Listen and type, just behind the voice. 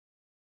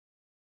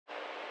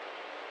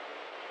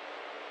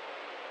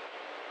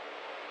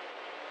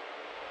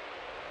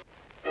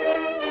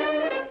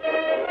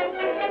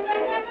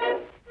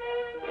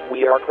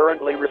are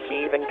currently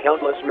receiving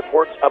countless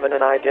reports of an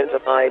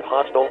unidentified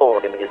hostile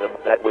organism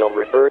that we'll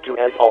refer to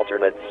as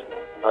alternates.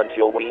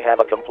 Until we have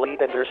a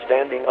complete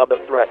understanding of the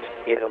threat,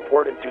 it's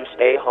important to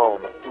stay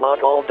home,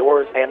 lock all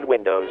doors and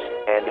windows,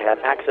 and have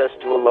access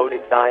to a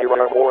loaded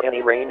firearm or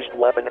any ranged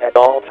weapon at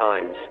all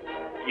times.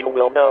 You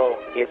will know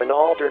if an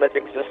alternate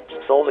exists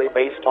solely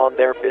based on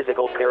their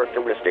physical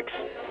characteristics.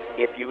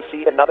 If you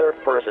see another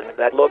person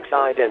that looks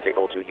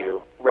identical to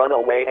you, run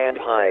away and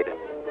hide.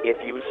 If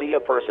you see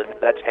a person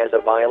that has a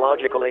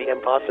biologically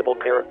impossible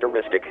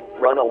characteristic,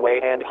 run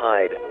away and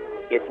hide.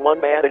 If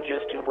one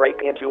manages to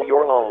break into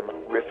your home,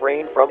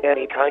 refrain from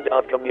any kind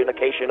of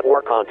communication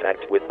or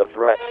contact with the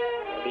threat.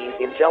 These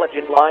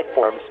intelligent life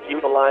forms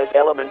utilize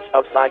elements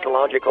of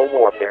psychological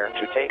warfare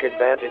to take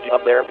advantage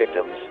of their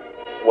victims.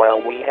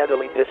 While we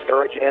heavily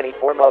discourage any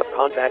form of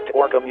contact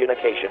or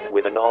communication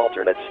with an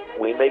alternate,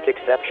 we make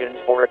exceptions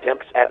for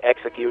attempts at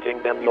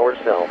executing them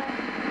yourself.